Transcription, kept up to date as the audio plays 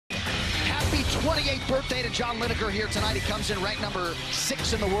28th birthday to John Lineker here tonight. He comes in ranked number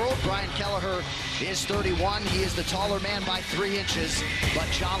 6 in the world. Brian Kelleher is 31. He is the taller man by 3 inches, but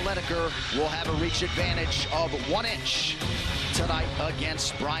John Lineker will have a reach advantage of 1 inch tonight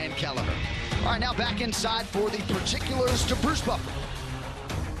against Brian Kelleher. All right, now back inside for the particulars to Bruce Buffer.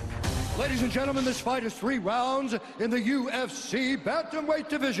 Ladies and gentlemen, this fight is 3 rounds in the UFC bantamweight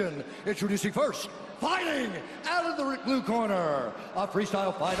division. Introducing first, fighting out of the blue corner, a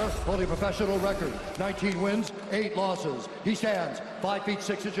freestyle fighter holding a professional record, 19 wins, 8 losses. He stands 5 feet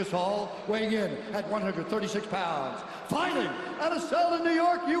 6 inches tall, weighing in at 136 pounds. Fighting out of Selden, New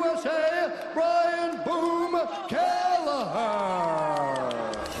York, USA, Brian "Boom" Kelleher.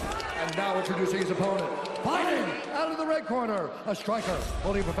 And now introducing his opponent, fighting out of the red corner, a striker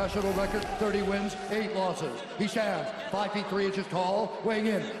holding a professional record, 30 wins, 8 losses. He stands 5 feet 3 inches tall, weighing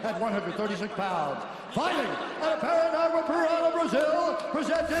in at 136 pounds. Fighting out of Paraná, Brazil,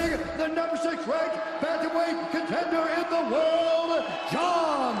 presenting the number 6 ranked bantamweight contender in the world,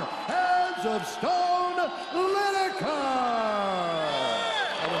 John "Hands of Stone" Lineker.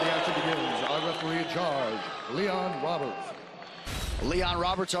 And when the action begins, our referee in charge, Leon Roberts. Leon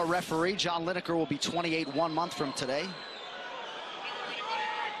Roberts, our referee. John Lineker will be 28 1 month from today.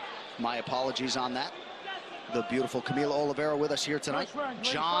 My apologies on that. The beautiful Camila Oliveira with us here tonight.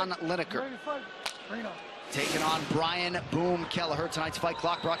 John Lineker taking on Brian "Boom" Kelleher. Tonight's fight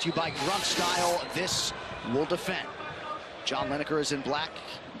clock brought to you by Grunt Style. This will defend. John Lineker is in black.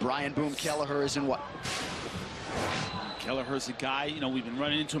 Brian "Boom" Kelleher is in what? Kelleher's a guy, you know, we've been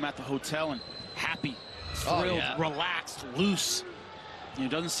running into him at the hotel and happy, thrilled, relaxed, loose. You know,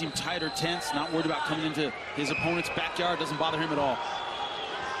 doesn't seem tight or tense, not worried about coming into his opponent's backyard. Doesn't bother him at all.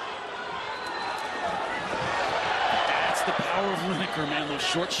 That's the power of Lineker, man, those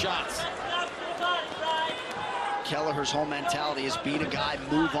short shots. Kelleher's whole mentality is beat a guy,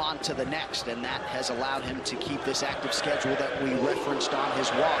 move on to the next, and that has allowed him to keep this active schedule that we referenced on his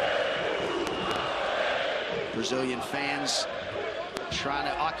walk. Brazilian fans trying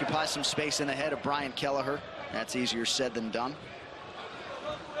to occupy some space in the head of Brian Kelleher. That's easier said than done.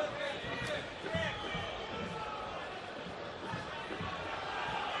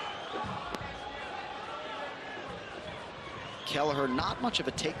 Kelleher, not much of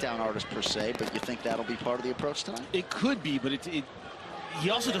a takedown artist per se, but you think that'll be part of the approach tonight? It could be, but he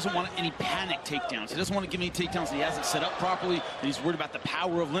also doesn't want any panic takedowns. He doesn't want to give any takedowns that he hasn't set up properly, and he's worried about the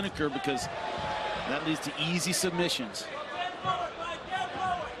power of Lineker because that leads to easy submissions.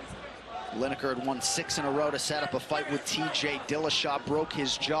 Lineker had won 6 in a row to set up a fight with TJ Dillashaw, broke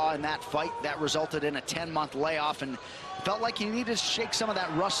his jaw in that fight. That resulted in a 10-month layoff, and felt like he needed to shake some of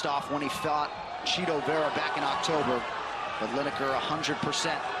that rust off when he fought Chito Vera back in October. But Lineker 100%.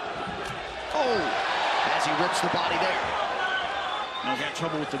 Oh, as he rips the body there. Now he's had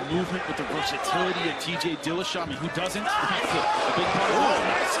trouble with the movement, with the versatility of TJ Dillashaw. I mean, who doesn't? That's a big part of it. Oh,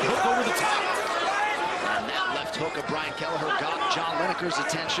 nice hook over the top. And that left hook of Brian Kelleher got John Lineker's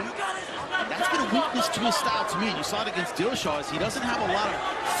attention. That's been a weakness to his style to me. You saw it against Dillashaw, is he doesn't have a lot of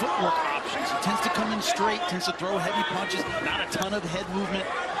footwork options. He tends to come in straight, tends to throw heavy punches, not a ton of head movement,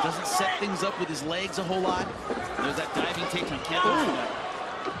 doesn't set things up with his legs a whole lot. There's that diving takedown. Can't lose that.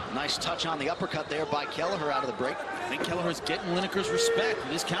 Nice touch on the uppercut there by Kelleher out of the break. I think Kelleher's getting Lineker's respect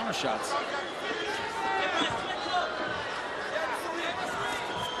with his counter shots.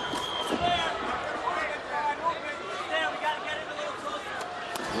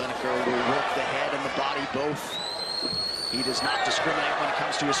 Lineker will work the head and the body both. He does not discriminate when it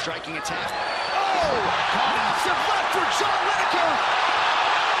comes to his striking attack. Oh! Massive left for John Lineker!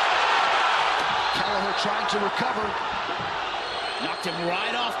 Kelleher trying to recover. Knocked him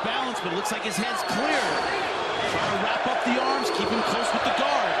right off balance, but it looks like his head's clear. Trying to wrap up the arms, keep him close with the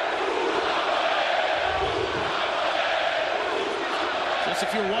guard. Just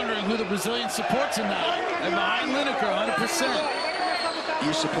if you're wondering who the Brazilian supports tonight, they're behind Lineker, 100%.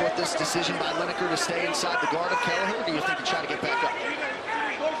 You support this decision by Lineker to stay inside the guard of Kelleher, or do you think he try to get back up?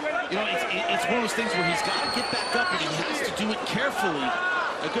 You know, it's one of those things where he's got to get back up, and he has to do it carefully.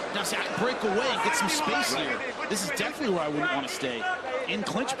 Now, see, I can break away and get some space here. This is definitely where I wouldn't want to stay. In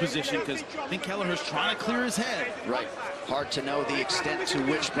clinch position, because I think Kelleher's trying to clear his head. Right. Hard to know the extent to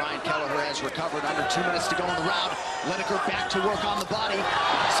which Brian Kelleher has recovered. Under 2 minutes to go in the round. Lineker back to work on the body.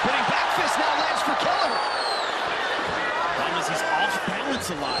 Spinning back fist now lands for Kelleher. Problem is he's off balance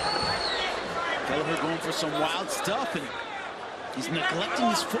a lot. Kelleher going for some wild stuff, and he's neglecting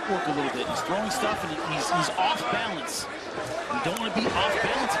his footwork a little bit. He's throwing stuff, and he's off balance. You don't want to be off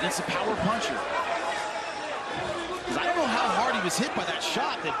balance against a power puncher. Because I don't know how hard he was hit by that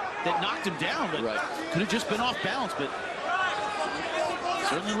shot that knocked him down, but could have just been off balance, but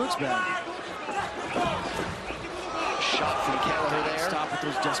certainly looks bad. shot from Kelleher there. Stop with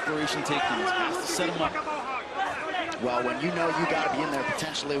those desperation takedowns. Has to set him up. Well, when you know you got to be in there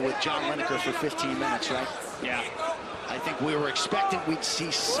potentially with John Lineker for 15 minutes, right? Yeah. I think we were expecting we'd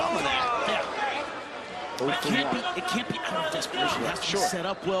see some of that. Yeah. It can't be out of desperation. It has to be set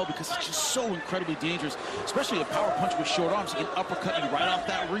up well because it's just so incredibly dangerous, especially a power punch with short arms. He can uppercut you right off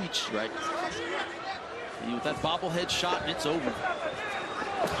that reach. Right. And with that bobblehead shot, and it's over.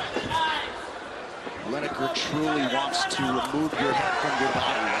 Lineker truly wants to remove your head from your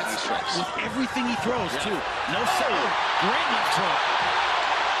body when he strikes. With everything he throws, too. No save. Great left hook.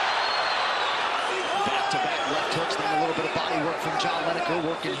 Back-to-back left hooks, then a little bit of body work from John Lineker,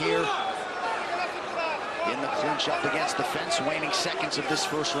 working here in the clinch up against the fence, waning seconds of this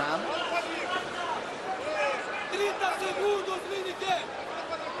first round.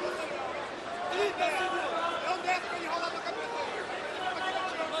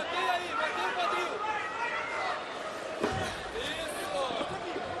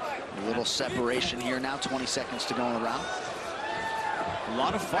 A little separation here now, 20 seconds to go in the round. A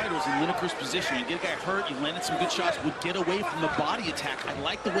lot of fighters in Lineker's position. You get a guy hurt, you landed some good shots, would get away from the body attack. I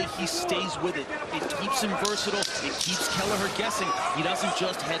like the way he stays with it. It keeps him versatile. It keeps Kelleher guessing. He doesn't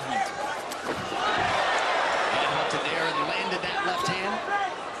just headhunt. Headhunted there and landed that left hand.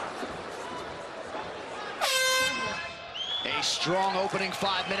 A strong opening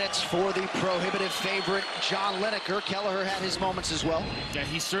 5 minutes for the prohibitive favorite, John Lineker. Kelleher had his moments as well. Yeah,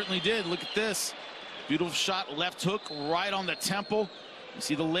 he certainly did. Look at this. Beautiful shot, left hook right on the temple. You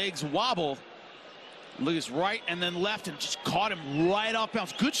see the legs wobble. Look at his right and then left and just caught him right off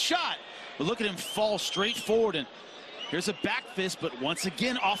bounds. Good shot, but look at him fall straight forward. And here's a back fist, but once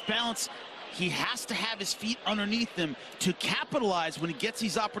again off balance. He has to have his feet underneath him to capitalize when he gets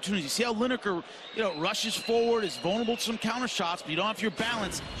these opportunities. You see how Lineker, rushes forward, is vulnerable to some counter shots, but you don't have your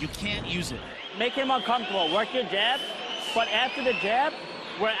balance, you can't use it. Make him uncomfortable. Work your jab, but after the jab,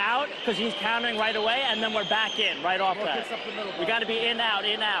 we're out because he's countering right away, and then we're back in right off that. We got to be in, out,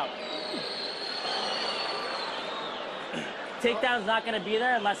 in, out. Takedown's not going to be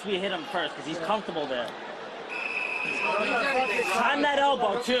there unless we hit him first because he's comfortable there. Time that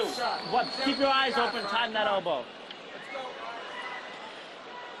elbow, too. Keep your eyes open, time that elbow.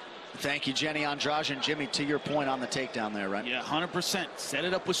 Thank you, Jenny Andrade. And Jimmy, to your point on the takedown there, right? Yeah, 100%. Set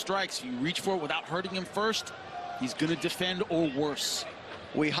it up with strikes. If you reach for it without hurting him first, he's going to defend or worse.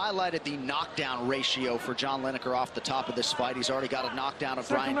 We highlighted the knockdown ratio for John Lineker off the top of this fight. He's already got a knockdown of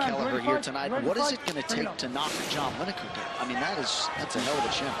Brian Kelleher here tonight. What is it going to take to knock John Lineker down? I mean, that's a hell of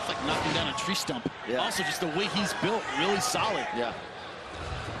a chin. It's like knocking down a tree stump. Yeah. Also, just the way he's built, really solid. Yeah.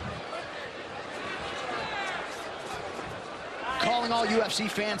 Calling all UFC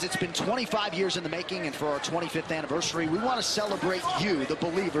fans, it's been 25 years in the making, and for our 25th anniversary, we want to celebrate you, the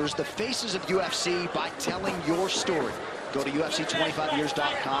believers, the faces of UFC, by telling your story. Go to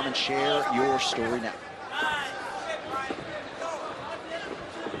UFC25years.com and share your story now.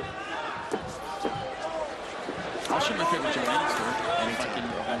 I'll share my favorite Joe Lennon story.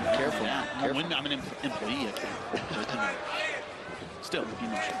 Anytime. Careful. Yeah, Careful. I'm an employee. Still,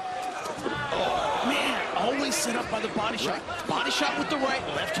 emotion. Oh, man. Always set up by the body shot. Right. Body shot with the right,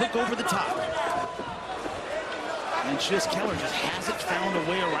 left hook over the top. And Kelleher just hasn't found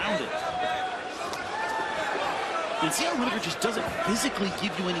a way around it. And see how Lineker just doesn't physically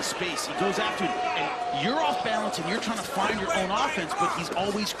give you any space. He goes after it, and you're off balance, and you're trying to find your own offense, but he's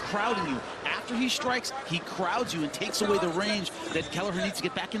always crowding you. After he strikes, he crowds you and takes away the range that Kelleher needs to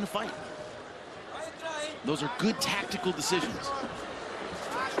get back in the fight. Those are good tactical decisions.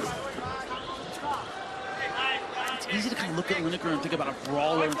 It's easy to kind of look at Lineker and think about a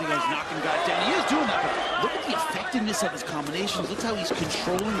brawler and think he's knocking guys down. He is doing that, but look at the effectiveness of his combinations. Look how he's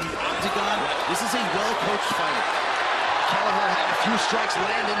controlling the octagon. This is a well-coached fighter. Kelleher had a few strikes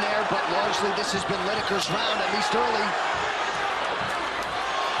land in there, but largely this has been Lineker's round, at least early.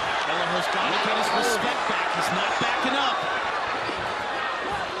 Kelleher's got to get his respect back. He's not backing up.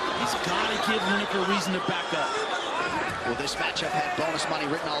 He's got to give Lineker a reason to back up. Well, this matchup had bonus money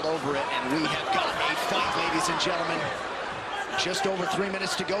written all over it, and we have got a fight, ladies and gentlemen. Just over 3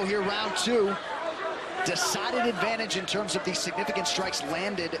 minutes to go here, round two. Decided advantage in terms of the significant strikes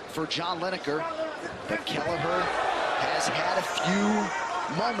landed for John Lineker, but Kelleher has had a few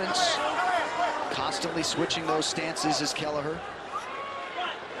moments, constantly switching those stances as Kelleher.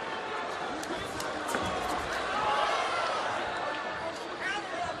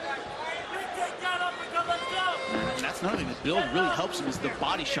 And that's That's another thing that build really helps him is the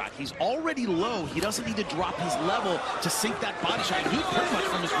body shot. He's already low. He doesn't need to drop his level to sink that body shot. He pretty much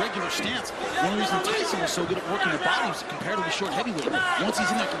from his regular stance. One of the reasons Tyson was so good at working the body was comparatively short heavyweight. Once he's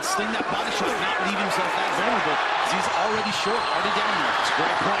in there, he can sling that body shot, not leave himself that vulnerable, because he's already short, already down there. It's a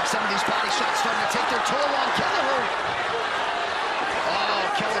great point. Some of these body shots starting to take their toll on Kelleher.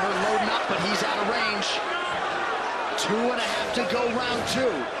 Oh, Kelleher loading up, but he's out of range. 2.5 to go, round 2.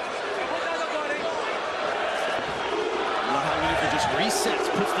 Lineker just resets,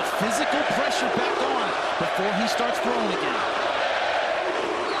 puts the physical pressure back on before he starts throwing again.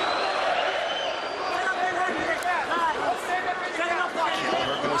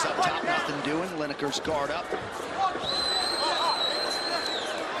 Kelleher goes up top, nothing doing. Lineker's guard up.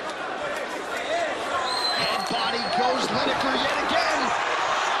 Head body goes Lineker yet again.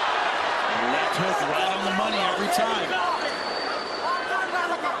 Left hook right on the money every time.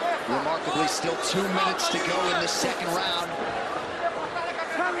 Remarkably, still 2 minutes to go in this second round.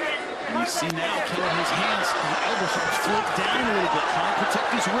 And you see now Kelleher's hands and elbows start to float down a little bit, trying to protect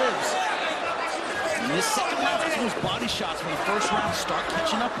his ribs. In this second round, that's those body shots from the first round start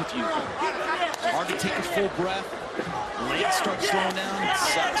catching up with you. It's hard to take a full breath. Legs start slowing down. It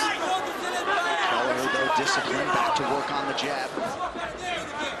sucks. Kelleher, though, disciplined, back to work on the jab.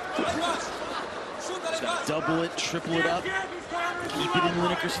 Just gotta double it, triple it up, keep it in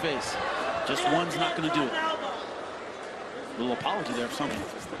Lineker's face. Just one's not going to do it. A little apology there for something.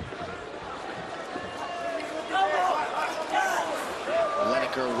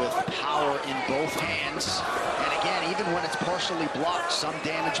 Lineker with power in both hands. And again, even when it's partially blocked, some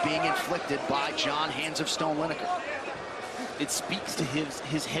damage being inflicted by John Hands of Stone Lineker. It speaks to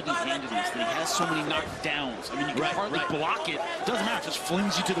his heavy-handedness that he has so many knockdowns. I mean, you can hardly block it. It doesn't matter, it just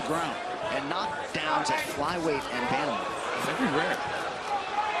flings you to the ground. And knockdowns at flyweight and bantamweight. Very rare.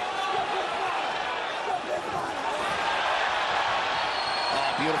 Oh,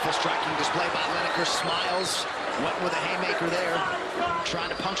 beautiful striking display by Lineker. Smiles. Went with a haymaker there, trying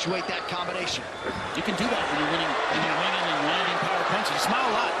to punctuate that combination. You can do that when you're winning and landing power punches. You smile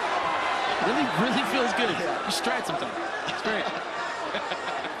a lot. Really, really feels good. You stride sometimes. It's great.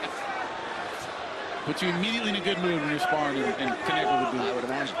 Puts you immediately in a good mood when you're sparring and connect with the dude. I would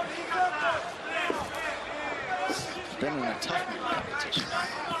imagine. It's been in a tough man competition.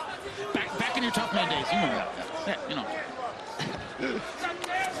 Back in your tough man days, you remember that. Yeah, you know.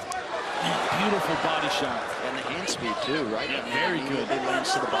 Beautiful body shot. And the hand speed, too, right? Yeah, very good. He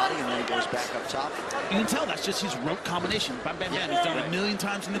lands to the body, and then he goes back up top. You can tell that's just his rote combination. Bam, bam, bam. He's done it a million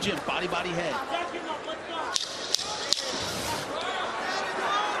times in the gym. Body, body, head.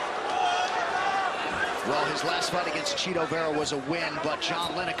 Well, his last fight against Chito Vera was a win, but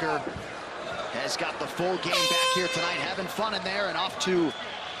John Lineker has got the full game back here tonight, having fun in there, and off to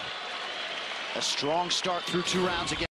a strong start through 2 rounds again.